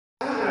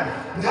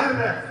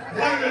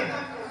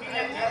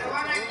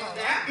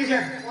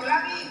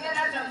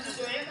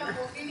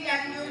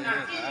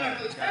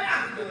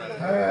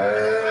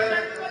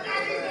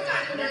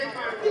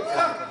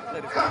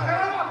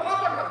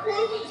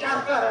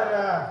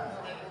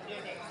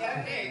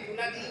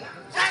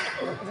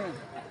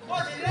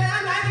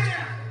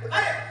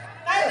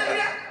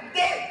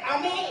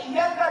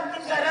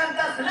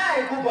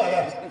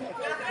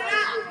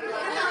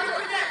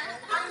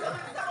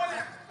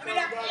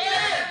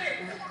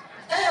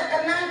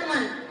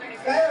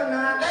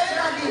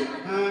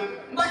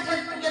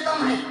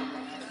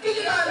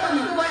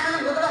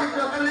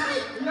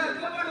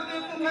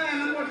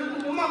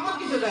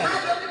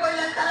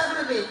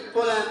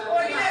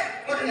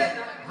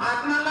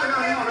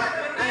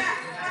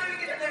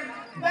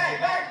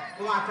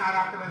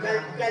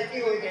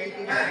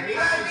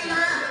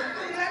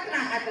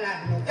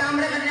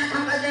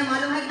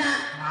मालूम है ना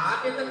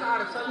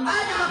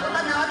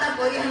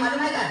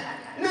मालूम है का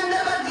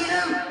नंदरबार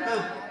जिल्हा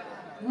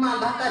माँ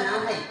बाप का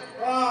नाम है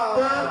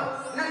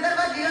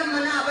नंदरबार जिल्हा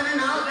मना अपना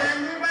नाम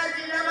नंदरबार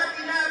जिल्हा में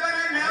तिला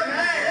अपना नाम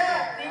है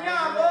तिला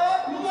वो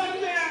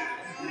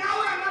नाव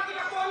ना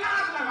तिला बोला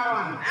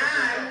लगावन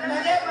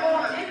मुझे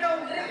नौकरी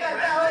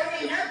करता हो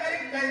ना करी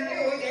जल्दी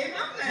हो जाए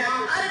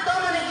अरे तो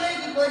मैंने के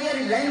की कोरियर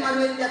लाइन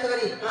मारवे जात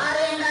करी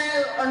अरे ना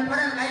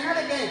अनफड़न काय ना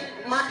लेके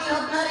माती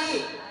होतनारी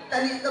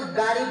तनी तो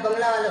गाड़ी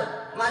बंगला वालों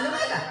मालूम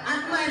है का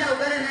अंत में ना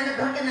उधर ना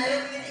घर के नारे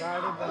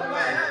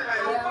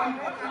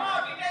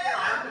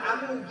हम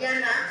क्या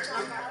ना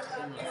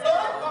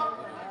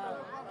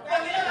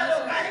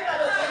गाड़ी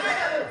वालों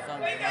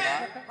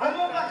हम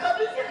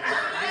कभी से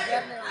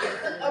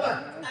अब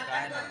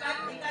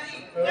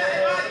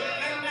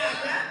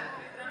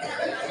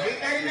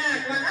भिखारी ना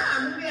ना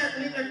हम भी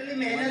असली कटली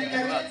मेहनत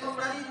करी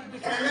छोकरी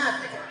बिछाना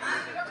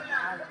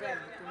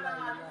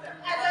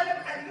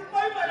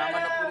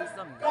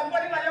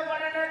कंपनी वालों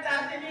बनाना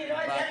चाहते नहीं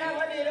रोज जाना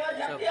वो नहीं रोज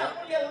जाती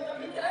आपको ये उनको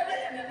बिचरा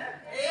नहीं जाना ना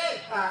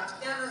हां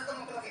क्या रास्ता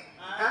मोकलोगे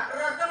हां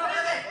रास्ता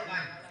मोकलोगे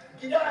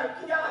किधर अरे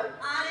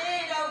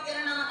जाओ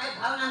तेरा नाम काय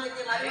भाव ना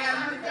देते मारे हम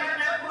क्या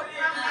ना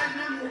बोलिए हम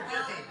ना मुझे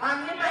से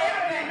हमने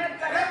मेहनत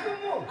करे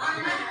तुम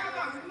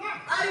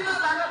अरे मां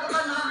बाबा का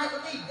नाम है तो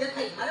इज्जत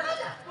है अरे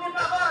बेटा तू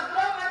बाबा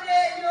तो मुझे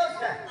यो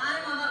से अरे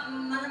मामा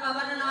मन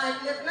बाबा का नाम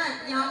इज्जत ना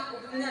यहां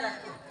उपने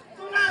रखते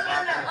तू ना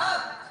बना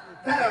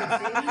धर्म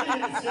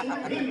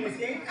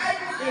सिंह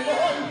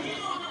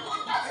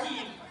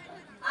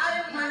अरे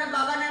माना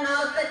बाबा ने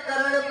नाव से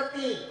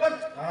करोड़पति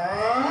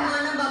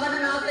माना बाबा ने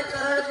नाव से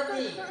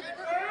करोड़पति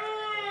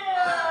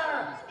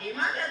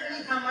इमानदारी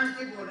सामान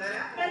से बोल रहा है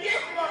म्हणजे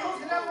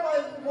मनुष्यला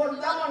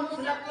बोलता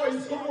मनुष्यला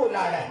पैसे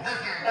बोलायला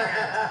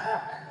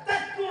तर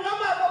तू ना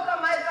बाबा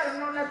कमाई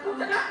करणार ना तू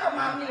ना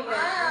कमावणी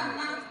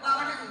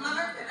बाबा ने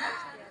मानते ना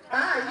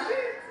हां ये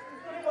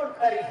तू बोल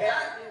करी है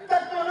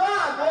तर तू ना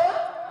आगो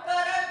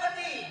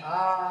करोड़पति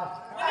हां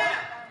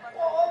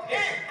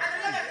ओके आता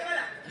लगा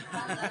मला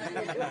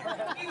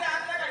की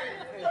आता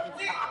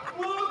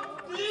तू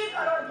 3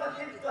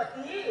 करोड़पति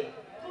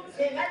तू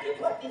शेगाची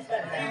फतीस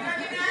करता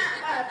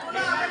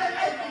तुला आम्हाला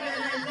काय नाही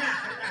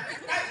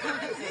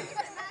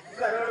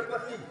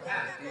करोड़पति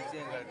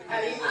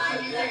अरे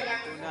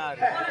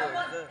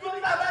तुम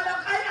बाबाला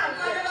काय नाव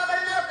माझ्या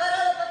बाबाला नाव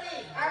करोड़पति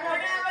आणि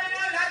माझ्या बाबाला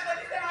नाव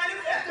लाखपती ते मालूम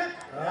आहे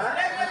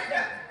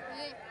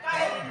लाखपती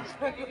काय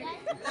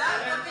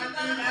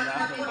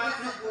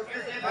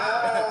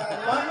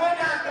म्हणून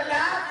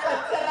आपला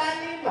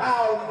कचरानी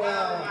भाव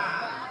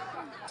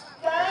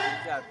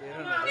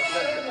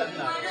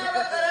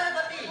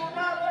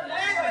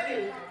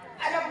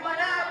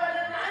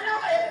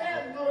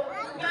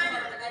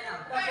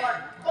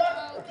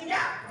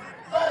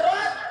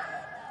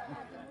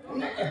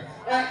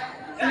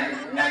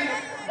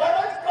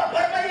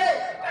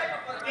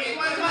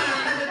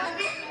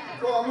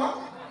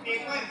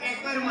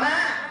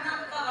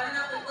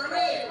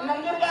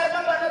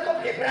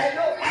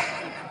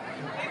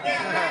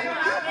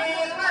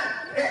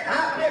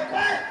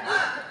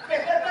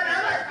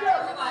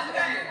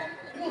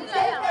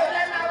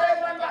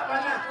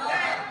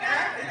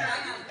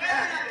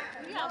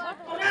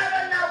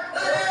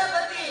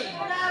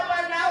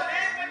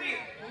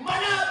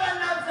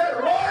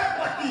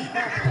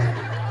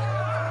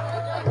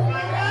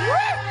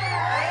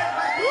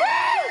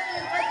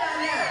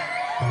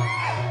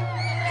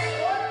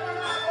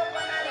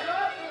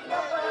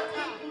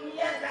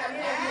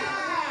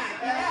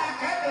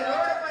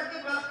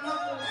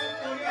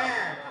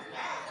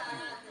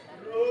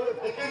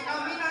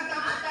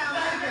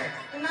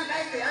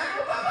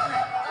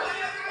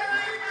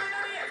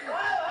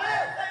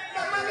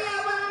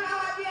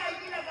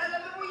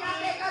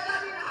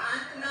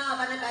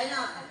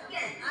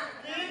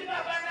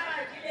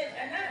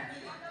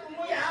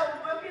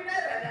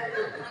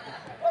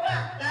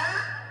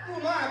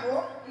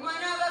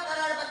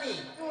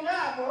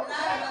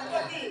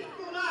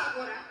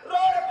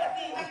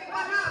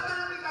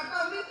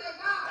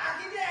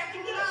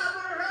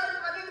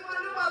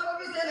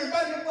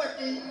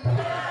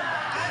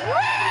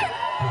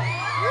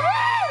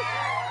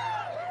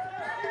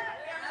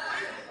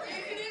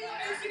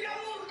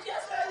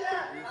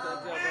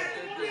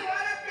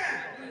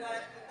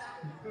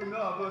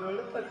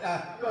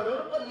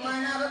करोड़पति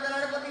महीना को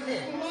करोड़पति से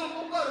इनो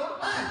को करोड़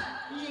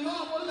इनो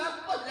को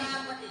लाखपति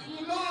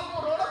इनो को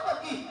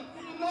करोड़पति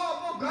इनो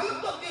को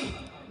गणपति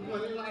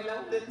मनी मायला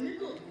देखली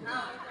तू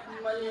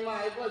मनी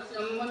माय बस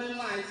मनी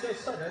माय से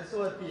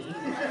सरस्वती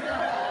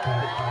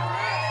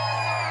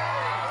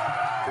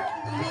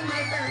तुम्ही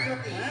माय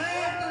सरस्वती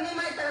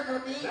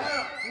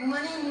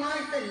मनी माय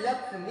से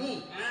लक्ष्मी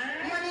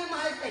मनी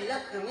माय से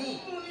लक्ष्मी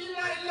तुम्ही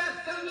माय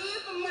लक्ष्मी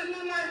मनी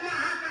माय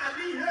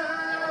महाकाली है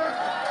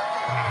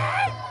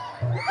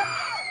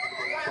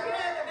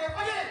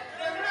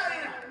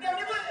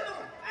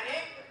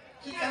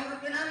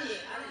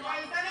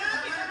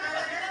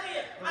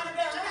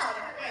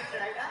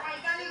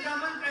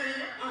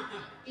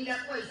तिला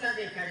पैसा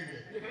देखाडी दे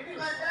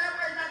कचरा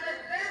पैसा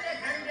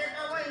देखाडी दे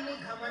तो वही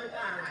घमन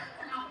का है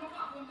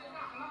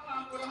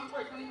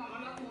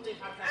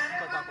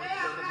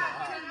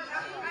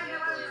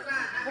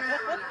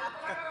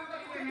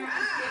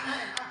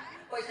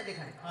पैसा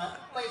दिखाने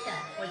पैसा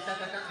पैसा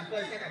का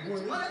पैसा का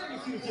बोलवा ना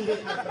किसी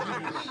देखा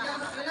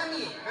सुना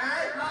नहीं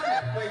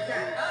पैसा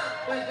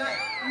पैसा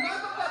मैं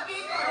तो पति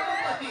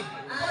करोड़पति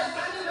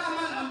पैसा नहीं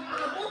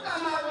वो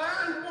कमावा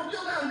पुट्टो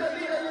का अंदर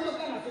भी रही तो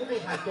कम से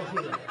देखा तो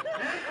फिर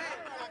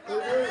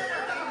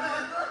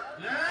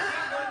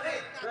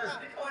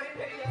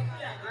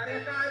अरे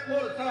काय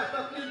बोलता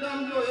तकली दम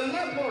जो है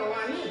ना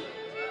फोड़वानी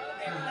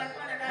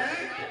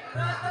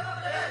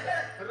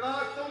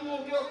रात तो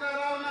मुझे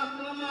कराओ ना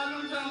अपना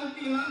मालूम जाऊं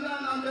तीन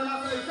जाना जना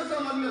कैसे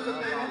समझ में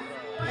सकते हैं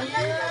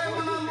ये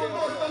मना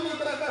मोटो तो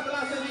मित्र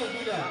कतरा से दे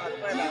दिया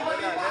ये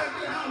बड़ी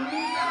पार्टी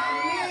हमनी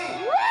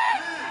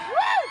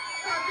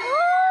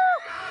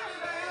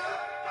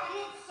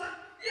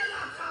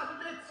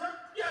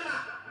सत्यला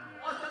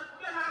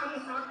असत्यला हम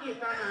साथ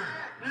येता ना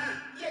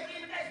ये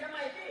दिन काय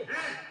माहिती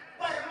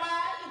परवा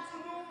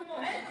इचनू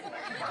है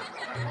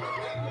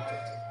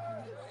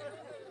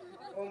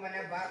ओ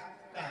मने बात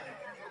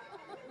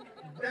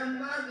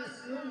ब्रह्मा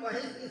विष्णु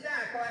महेश इसे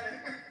आठवण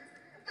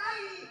काय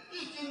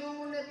इचनू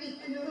ने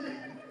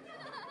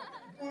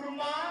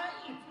कुर्मा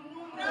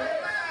इचनू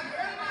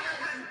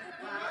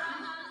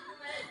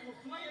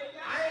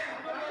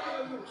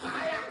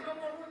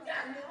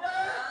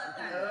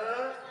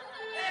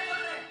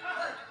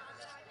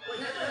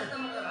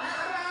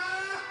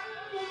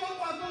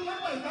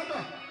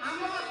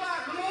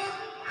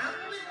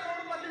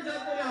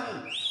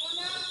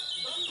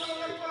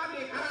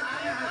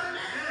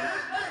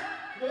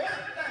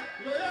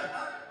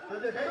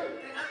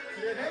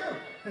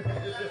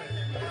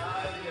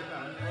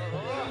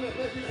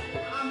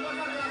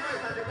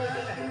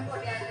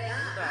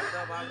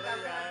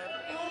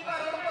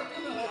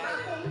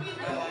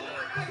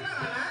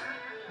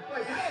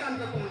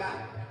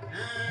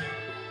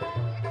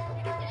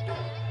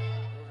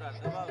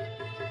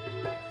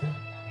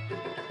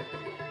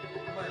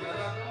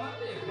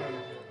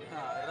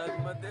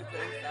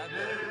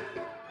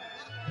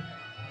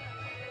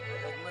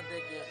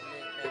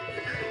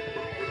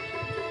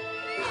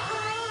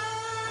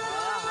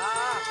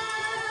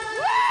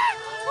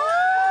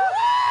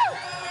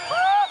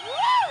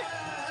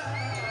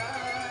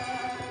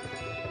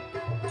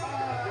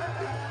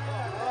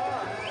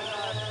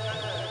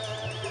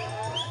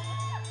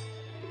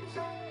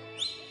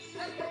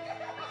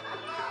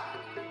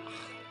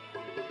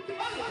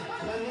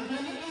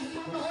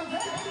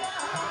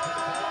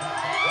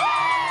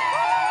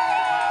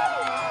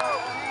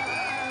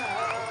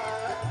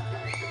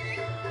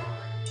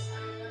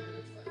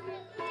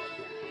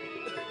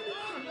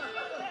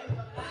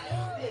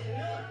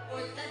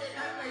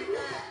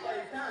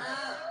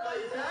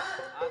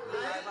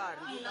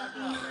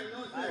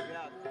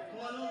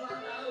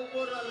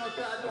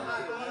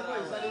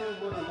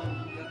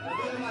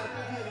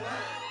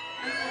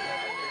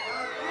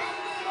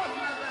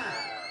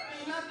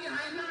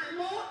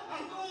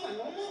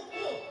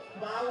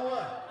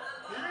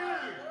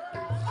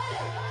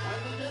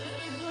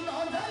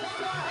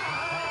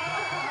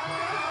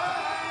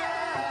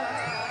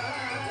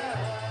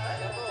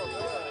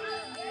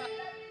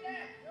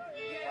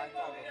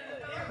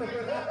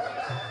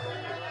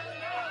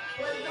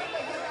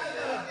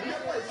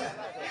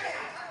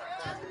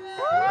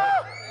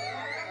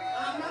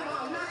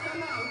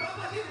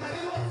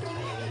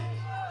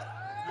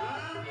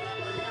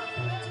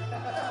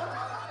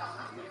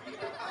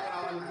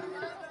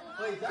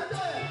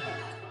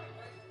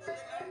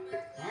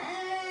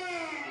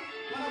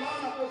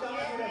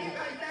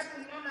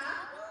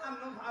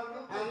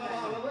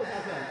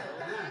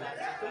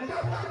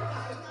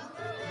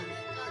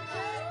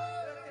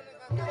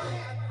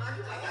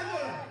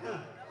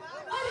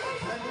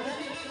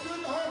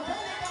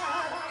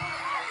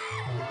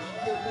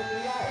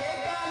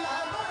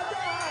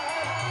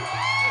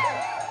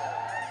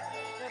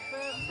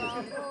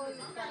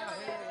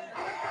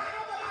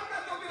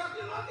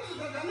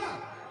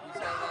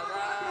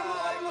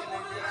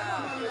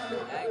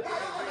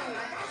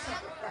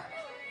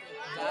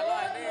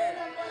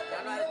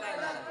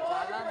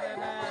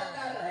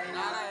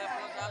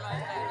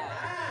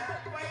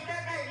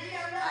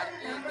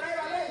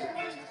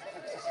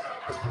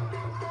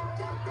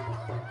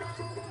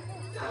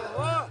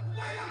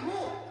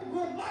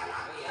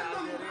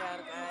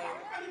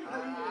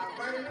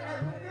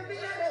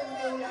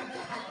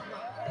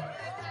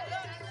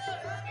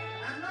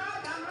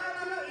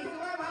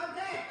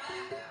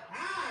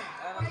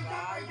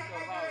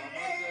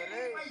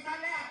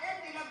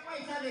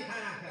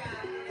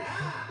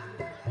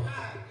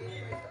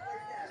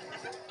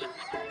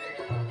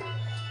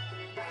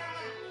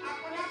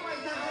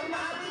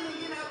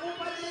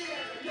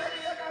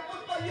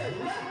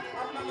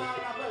अपना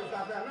मामला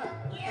पैसा था ना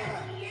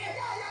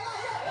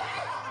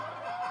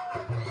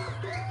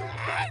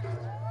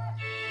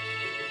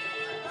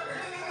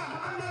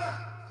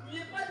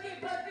पति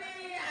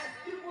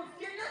आजची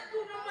मुश्किल ना तू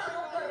न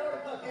मारो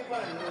करोडपती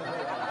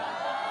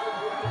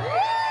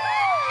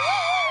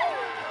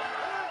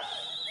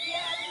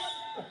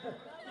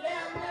ले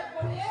हमने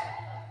बोलिए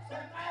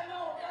सरकार में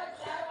उठा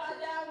 4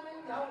 बजे आम्ही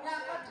धावण्या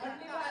का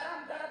ठंडी में आराम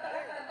करता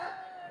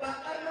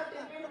बकर में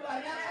टिफिन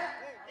भरना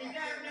इसे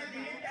अपने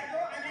दिल्ली जादो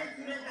आणि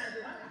सुरेश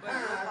जादो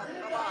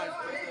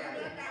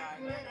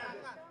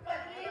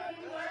पत्नी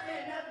दिनवा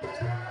लेना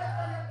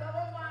बरोबर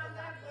कबो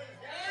मारना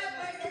पैसे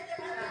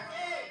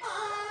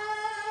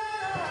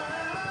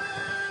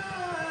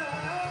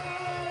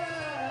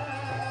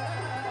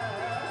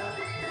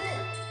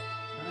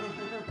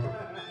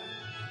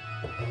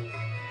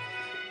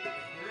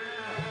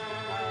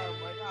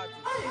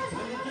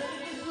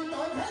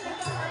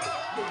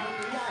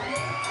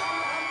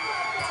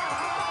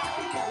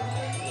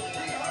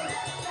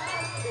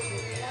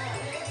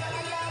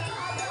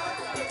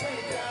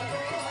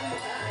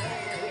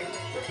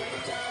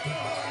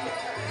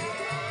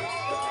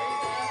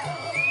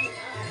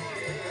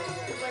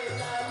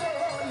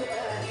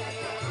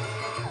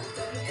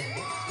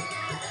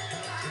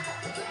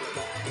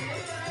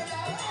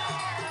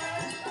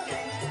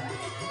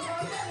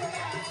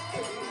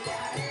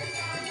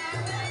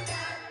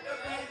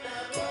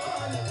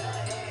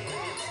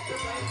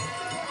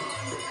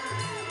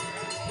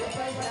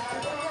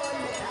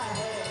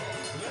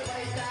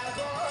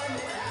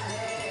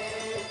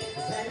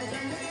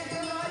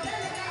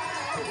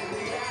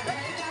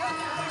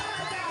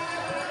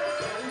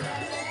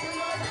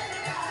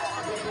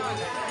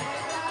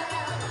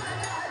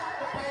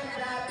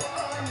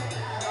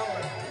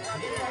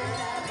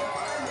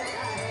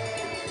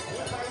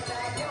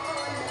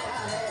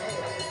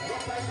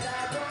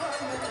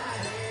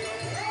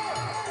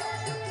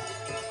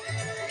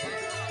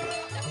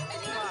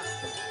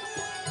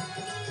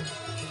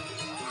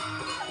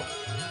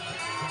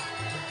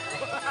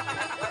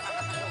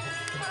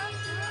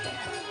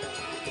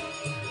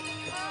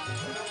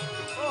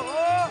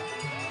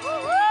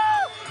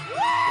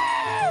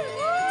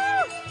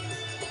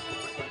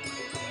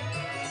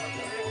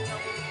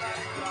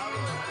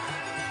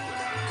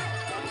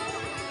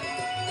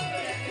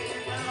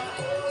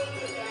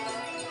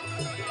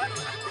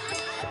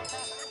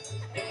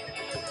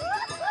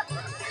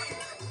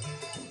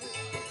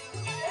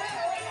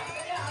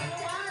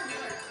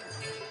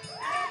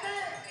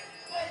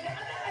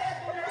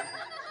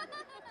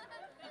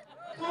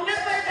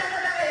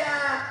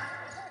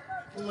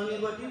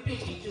गोटी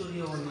पेटी चोरी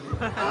होनी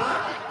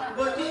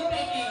गोटी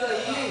पेटी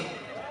गई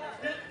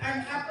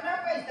अपना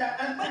पैसा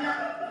अपना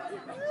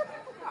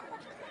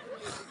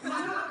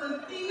मानो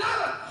तीना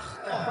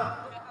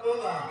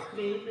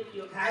मेरी पेटी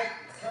खाए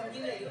समझी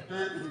नहीं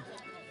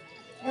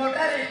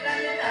मोटा रेस्टा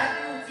ने हाथ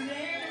उचले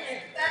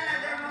एकता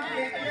नगर में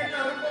देखने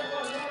जाऊं तो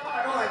बोलो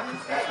पारो अजीब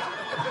से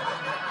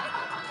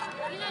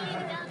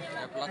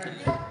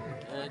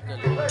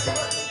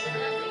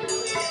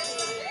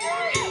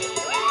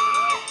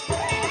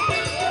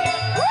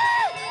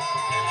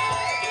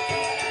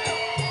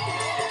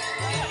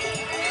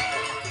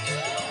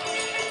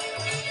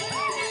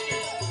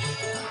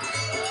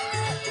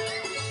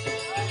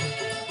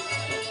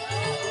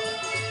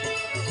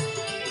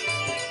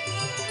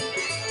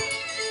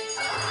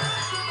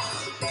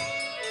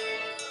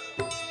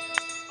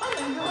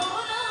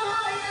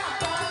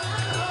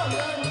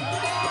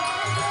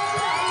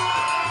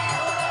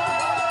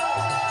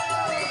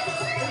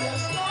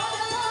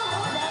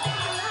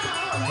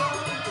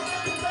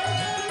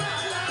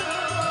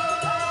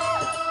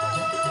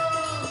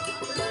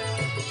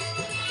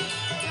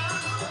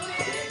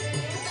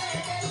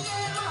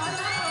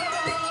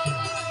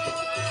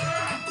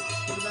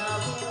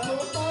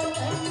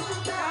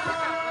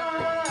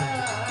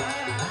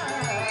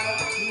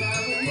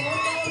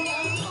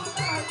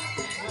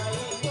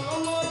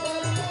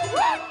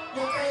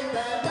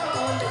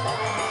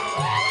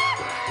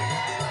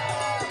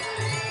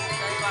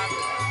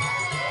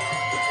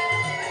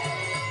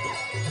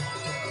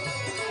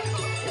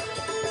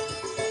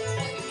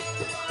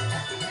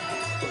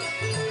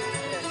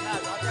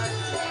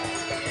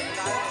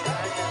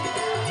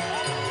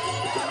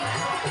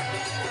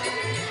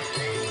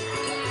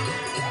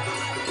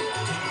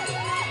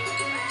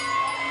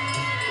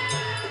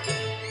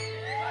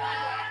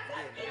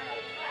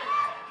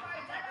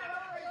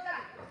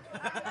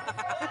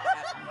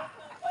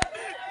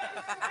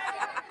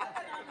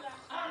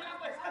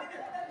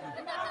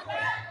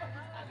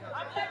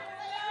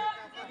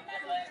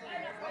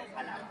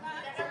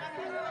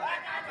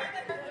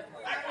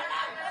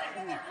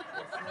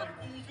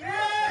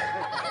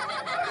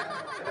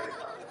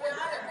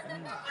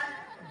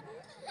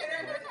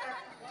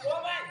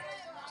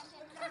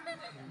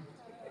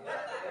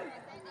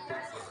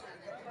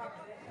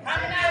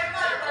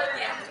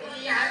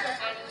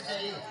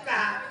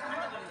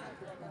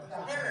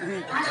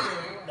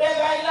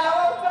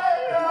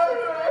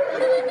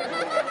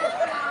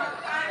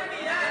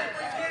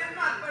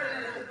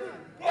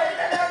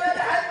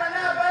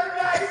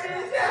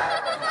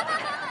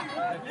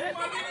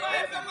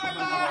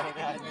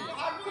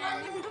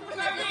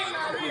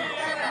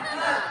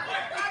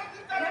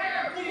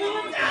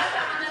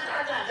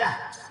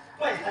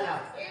पैसा लाव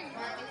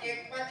एक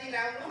पाती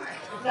लावून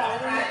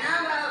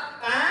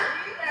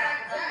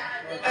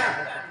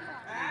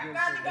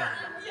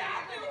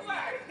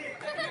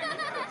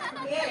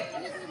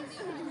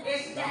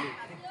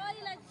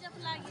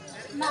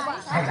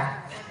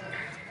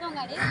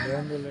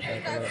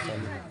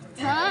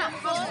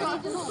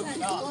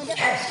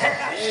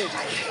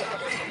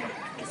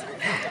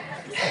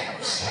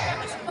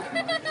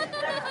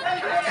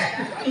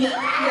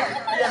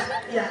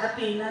या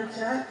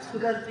पिनाच्या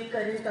गर्दी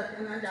करी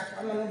तकना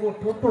जाता म्हणून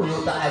गोठो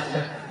ठोलवता आज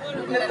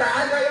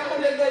काय गयो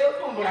मुले गयो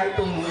तुंबडा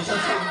तुम्ही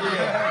समजून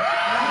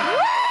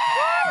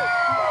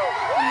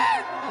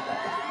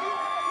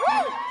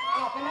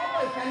आपला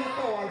पैशाने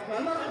तो वाळता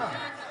ना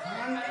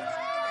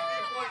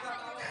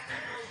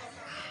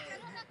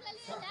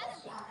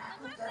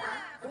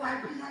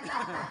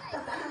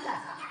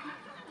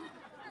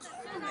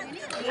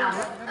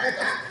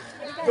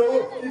तो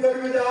इधर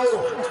में जाओ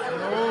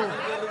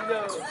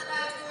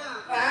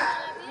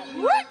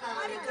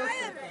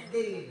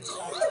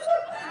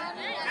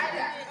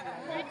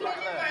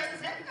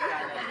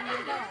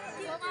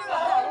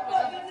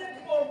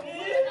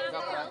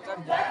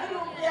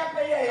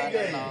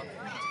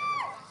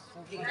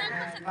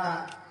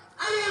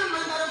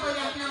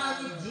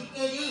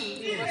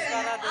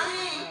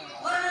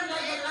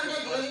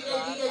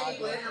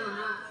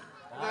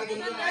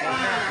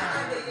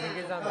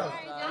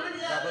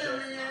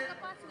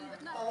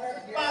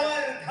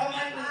पावर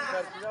खमन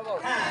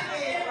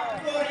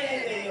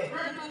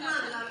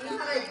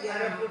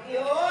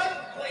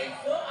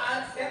पैसो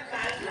आज से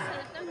काढला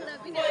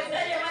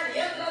पैसा जेव्हा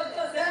एक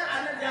रस्तो से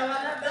आणि जेव्हा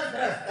 10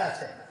 रस्ता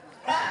से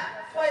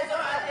पैसो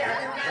आज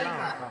याने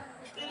काढला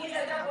तुम्ही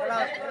त्याच्या पुढे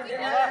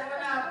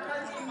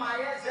आपली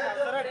माया शब्द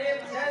प्रेम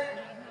शब्द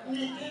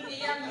नीती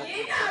नियम ही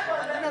ना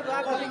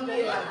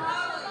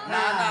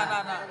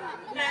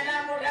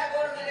मोठ्या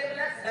गोर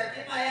गरीबला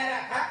सती माया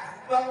राखा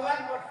भगवान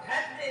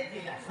मोठाच दे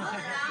दिला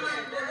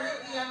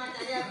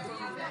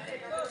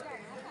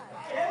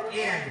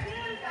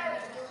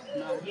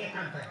ये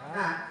काम कर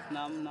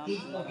नाम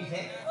तीन ऑफिस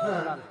है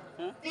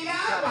तिला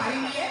भारी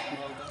लिए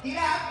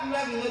तिला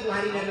पूरा विनय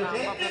भारी लागलो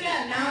ते तिला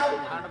नाव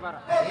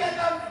कोणत्या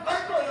काम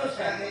करतो यो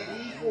सर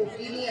ही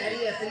कोकीनी आणि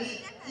असली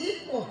ही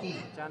कोकी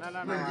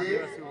म्हणजे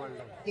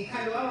ती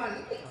खांडवा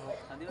वाली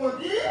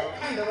कोकी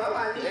खांडवा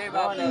वाली ए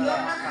बाबा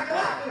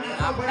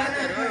आपला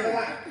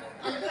खांडवा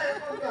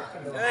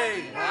ए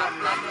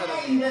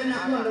इंदर ना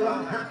खांडवा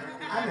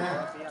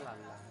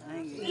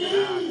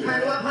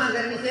खांडवा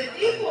भांगरनी से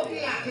ती कोकी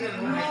आखिर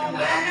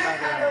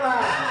खांडवा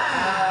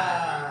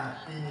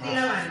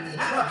तिला वाली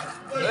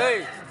ए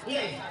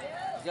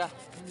जा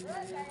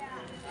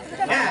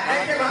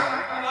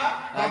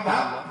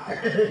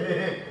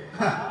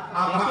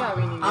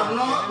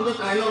आपनो उधर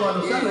कायलो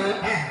वालों से ना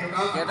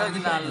kita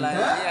jalan lagi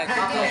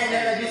ada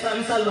lagi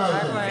misal baru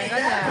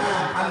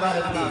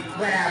ambarati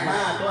berapa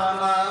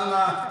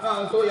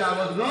tu yang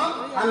betul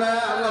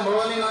ana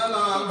bowling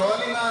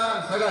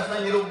sagas na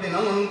nirup din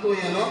ang tu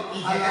yan no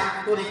ana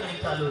tu dikit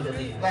चालू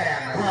jadi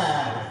berapa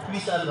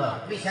misal baru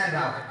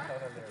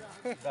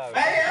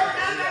ayo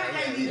kan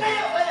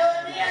ayo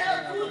dia lo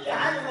tu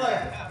jalan ber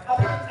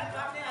apa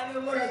sampai anu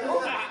ber tu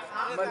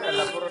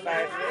Mandala puro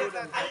tayo.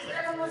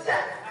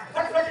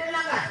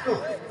 पटपटीला घासतो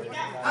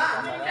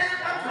मिनिटाला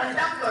काम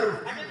खंडाप करू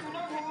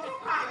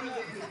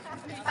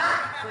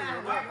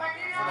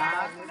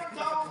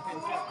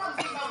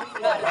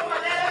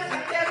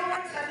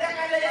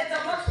संध्याकाळी याचा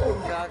मग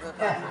सोडू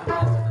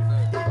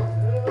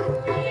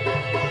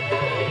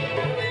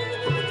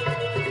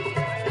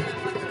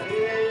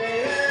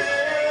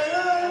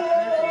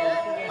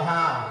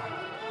हा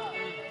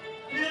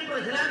मी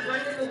बसला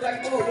म्हणजे तू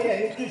गाडी उभी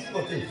राहिली 30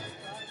 कोटी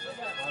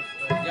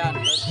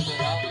Jangan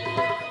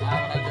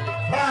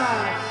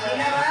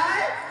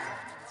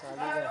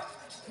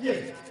ये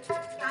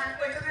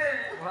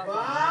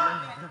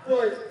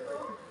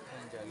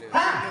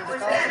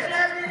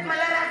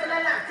मला रातला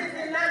लागते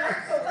दिला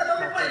स्वतः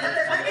तुम्ही पैसा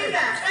देता की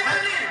का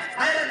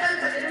हाय रतन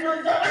खजिने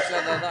नोंद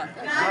दादा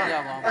क्या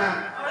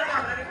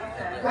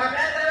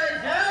घाटा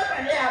करायचं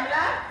म्हणजे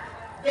आपला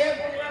ते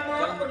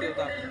पुन्हा कोटी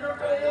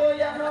तो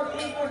या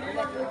नोटी कोटी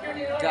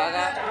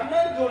जागा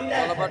आमर जोडी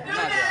kalau buat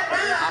nasi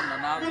am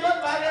na तुला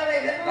बागा रे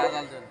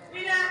gagal tuh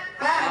बिना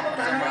हा आपण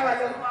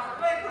वालो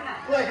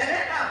होय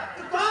का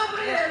तू तो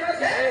पण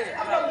नसे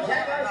आपला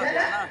विचार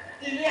करायला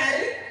तिने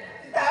आली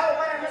ताव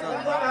वर आम्ही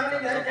समजा भावने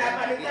घर चहा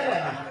पाणी केलं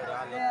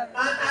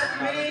आज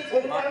मी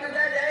सोमवारला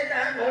जायचा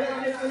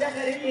घोडे पूजा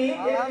करेली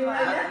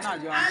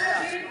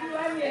आणि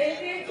दिवाळी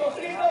येते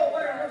चोकरी को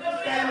ऊपर तो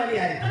काय मध्ये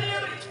आहे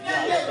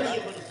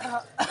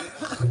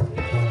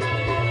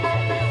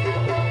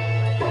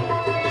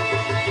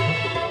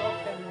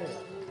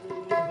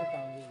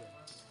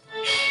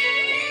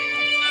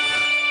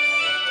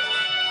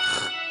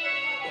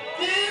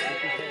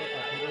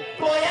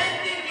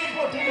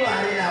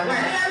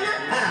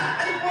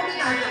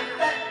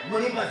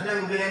मुनी बसला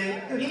उभी राहिली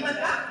तुम्ही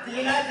बसला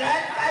तिला जाय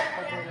काय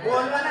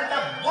बोलवाना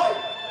तर बोल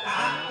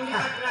तुम्ही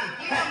बसला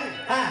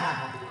हा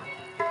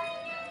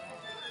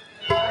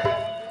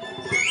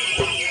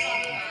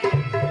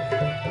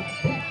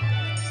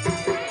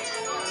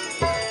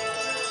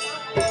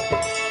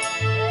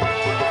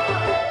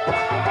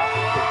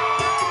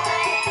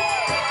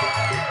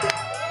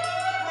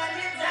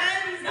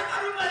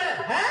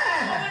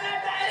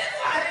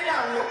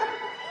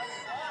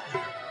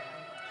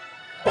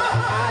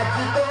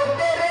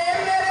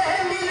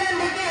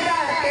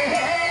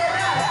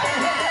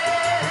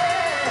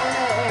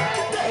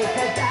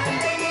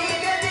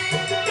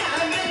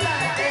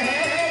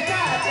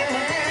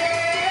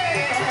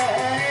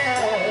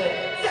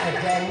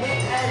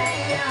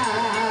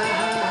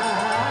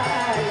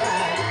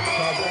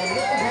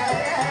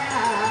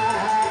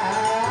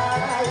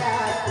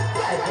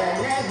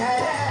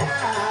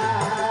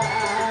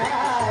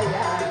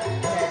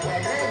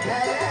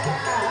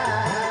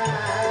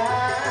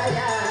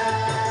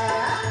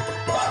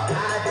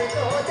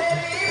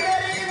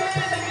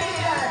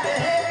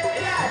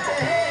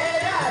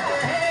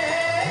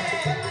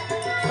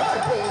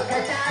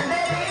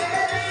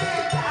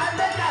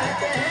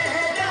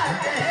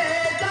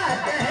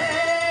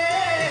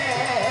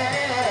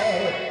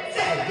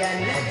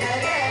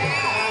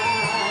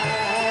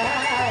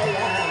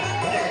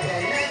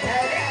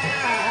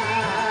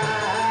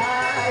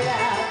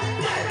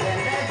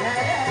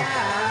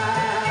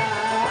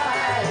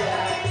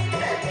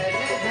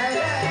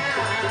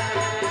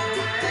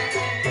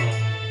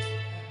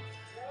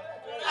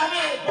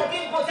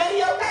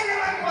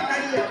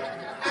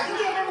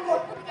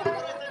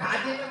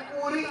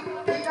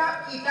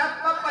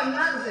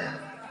 50 से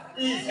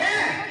इसे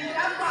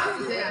इला 5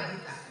 से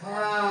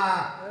हां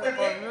तो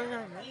ये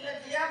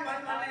दिया मन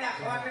माने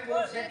अखबार में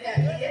बोल से दिया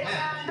ये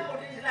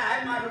पुलिस ने हाय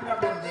मालूम का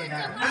बोल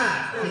देना हां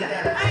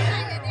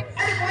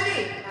अरे कोई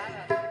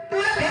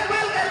तूने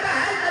भेदभाव करता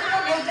है सगळं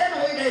बेचैन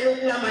होई गए लोग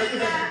तुला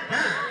माहिती आहे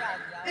हां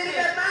तेरी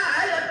करता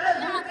आहे आपलं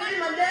दूसरी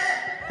म्हणजे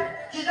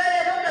तिथं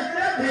येतो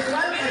तुला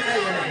भेदभाव करता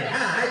येईल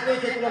हां हाय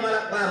पैसे तुला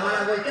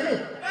मला बोलते नाही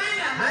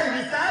हाय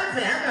विशाल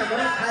से है का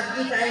बड़ा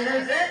खासगी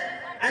चैनल से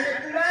आणि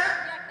तुला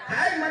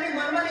हाय मनी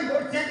मनमानी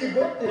गोष्ट की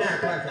गोष्ट तुला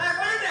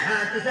हां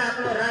तिचा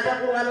आपला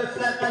राजापूर वालो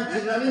सरपंच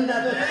नवीन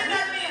जातो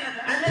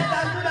आणि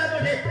चालू जातो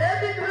ते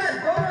बी तुला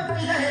गोड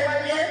तिचा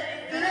हेवाली आहे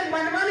तिने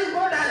मनमानी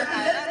गोड आरती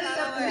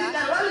तिचा पुरी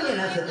करवाली आहे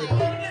ना सगळी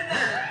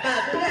हां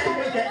तुला हे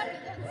पैसे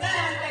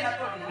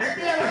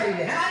तिला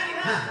वाढले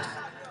हां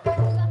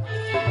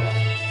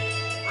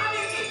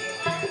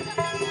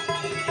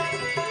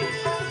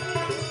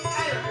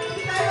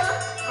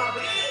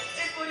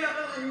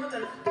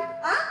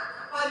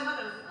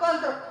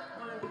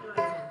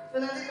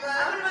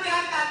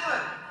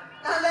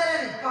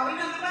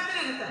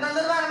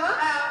नंदुरबार मग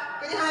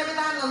किती माहिती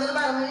का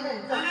नंदुरबार माहिती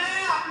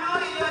आहे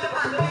आपल्यावर इथे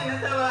बांधून येणं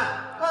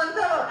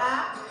कोणतं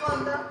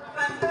कोणतं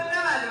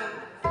पंचकुला बाजू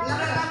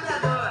प्रकाश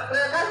जातो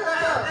प्रकाश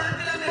जातो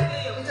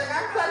तिचं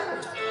काय चालू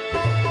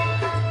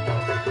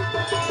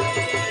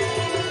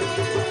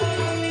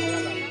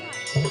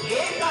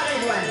एक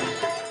कॉलेज वाली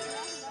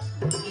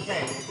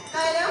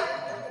काय रे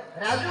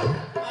राजू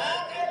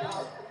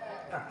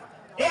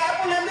हे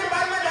आपण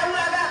नंदुरबार में जाऊ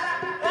लागा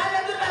काय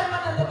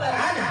नंदुरबार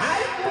आज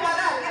हाय तू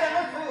मला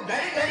किरण तू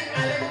घरी घरी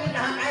कॉलेज में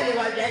कहां काय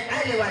लेवाल जाय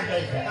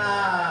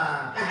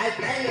हां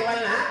काय लेवाल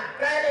ना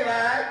काय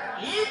लेवाल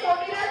ही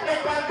कोटीला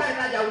भेटवाल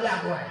करता जाऊ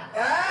लागो आहे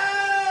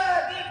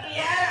ती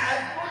यार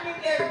आजपुनी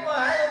के को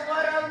है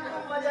ऊपर हम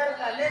तू मजा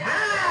कर ले हां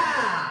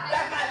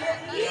क्या कॉलेज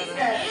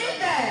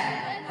ठीक है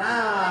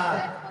हां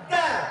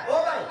क्या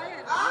ओ भाई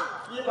हां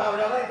ये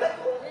भावना भाई का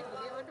तू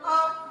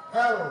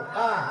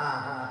हां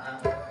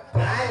हां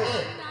काय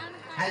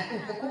हाय तू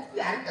तो खूप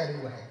प्यार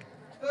करू आहे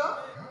तो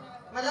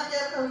मला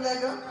प्यार करू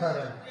लागो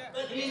खरं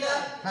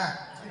हां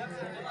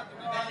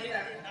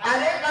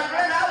अरे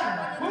कपडे लाव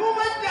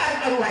खूपच प्यार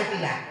करू आहे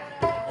तिला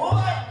हो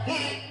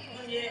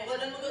म्हणजे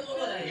वजन मध्ये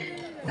थोडं आहे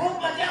खूप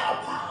म्हणजे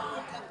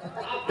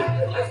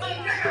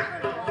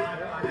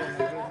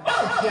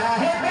क्या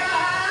है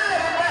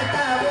प्यार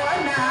बताओ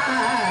ना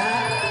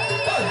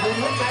तो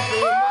दिल का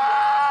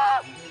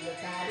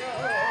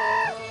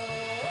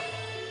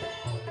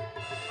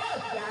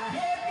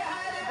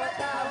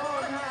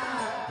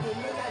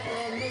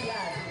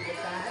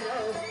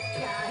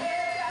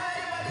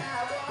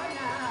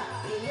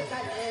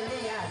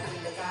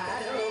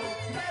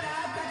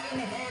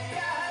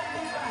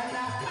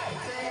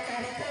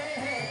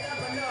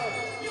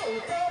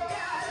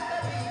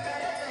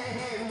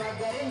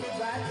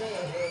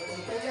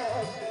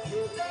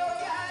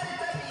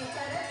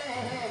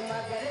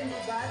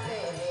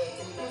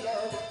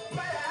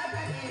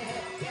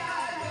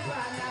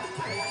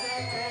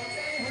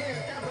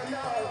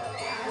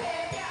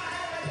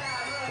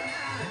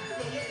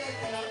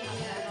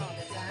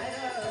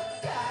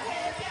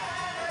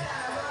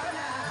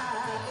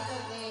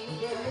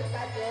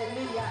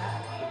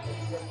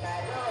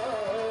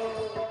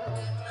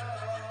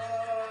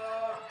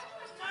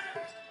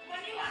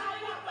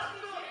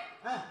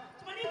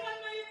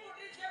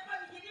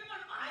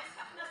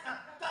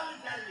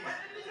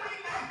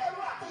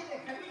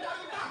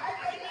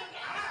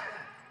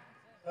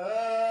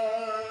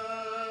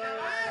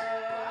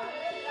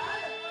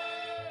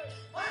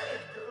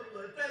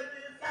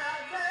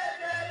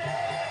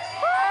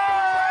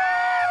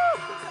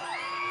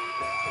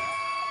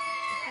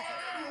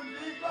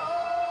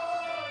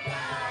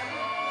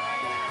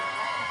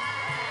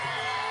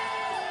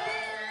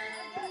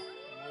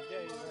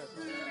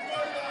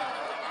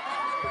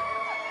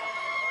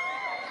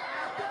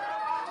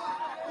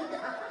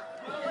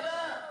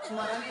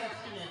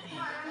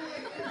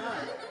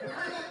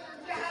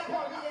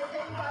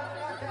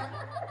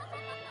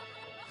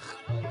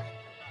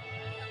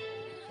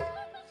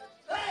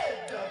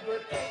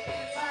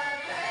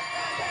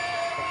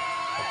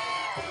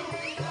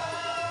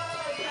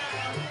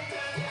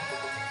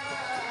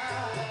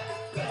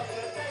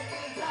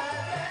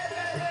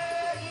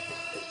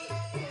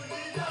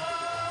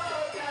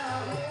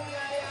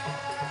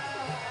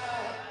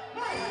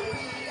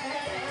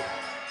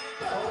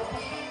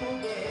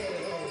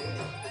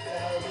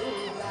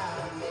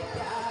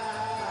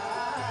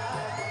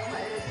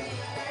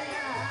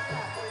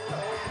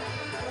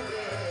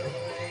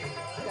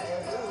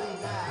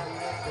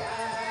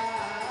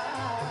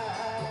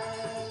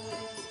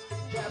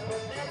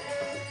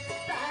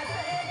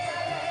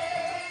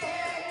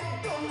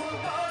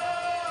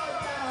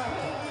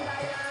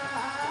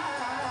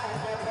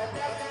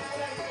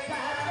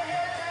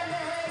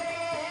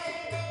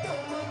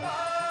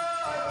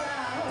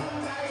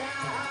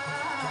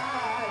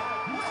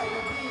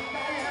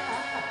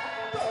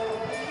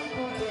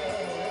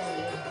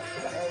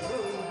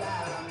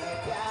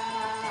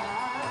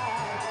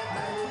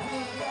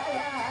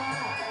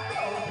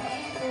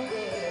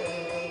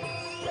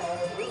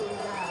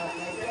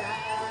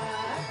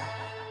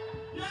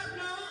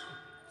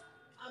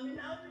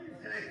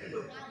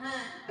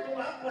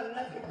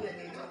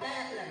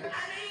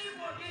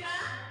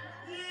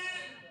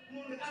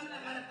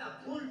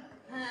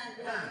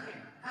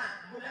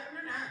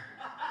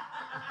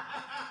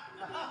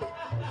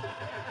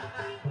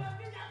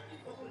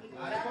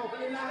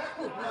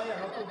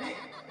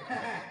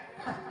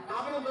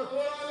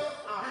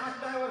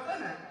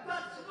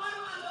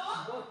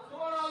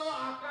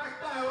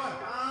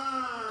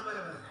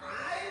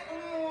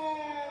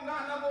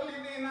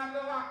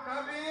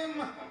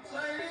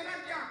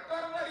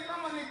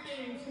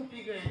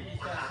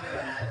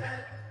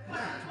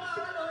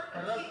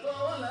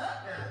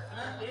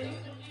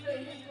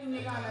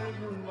पाणी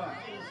घेऊन बा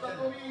तर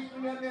तो मी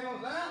पुण्यात येणार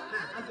होता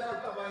आणि त्याला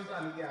तबाई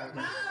चालू केला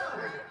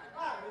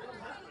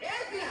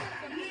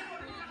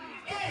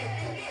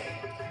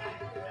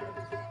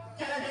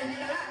चला जल्दी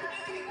चला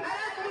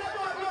अरे तुला तो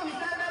आपलो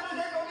विचारणार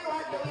नसे कोणी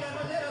वाट घेऊन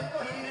येणार नसे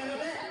रस्तो हेरी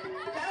नसे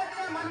चला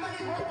तुला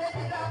मनमानी बोलते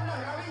तिथं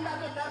आपलं रवीन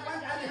जातो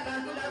सरपंच आणि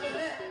सांतू जातो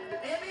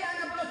ते बी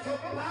आणि आपलं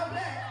छोटू भाव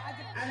ते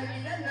आणि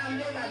तिथं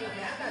नामदेव जातो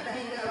ते आता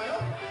दहिंद्रा वालो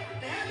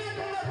ते बी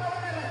तुला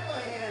कोणा रस्तो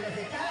हेरी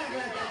नसे चला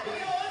गला जातो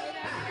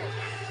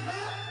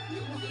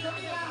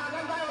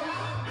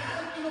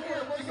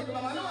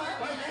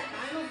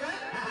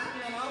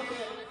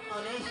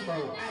अनेश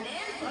भाऊ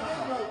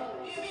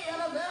मी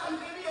याला जा आणि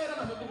मी यायला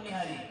नसतो तुम्ही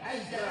निहारी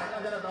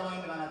जरा दवाई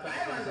मिळाला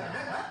काय म्हणतो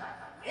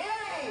ए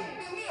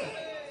पिंगी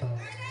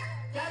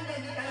चल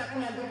त्याला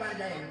पुण्यात दुपार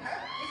जाईल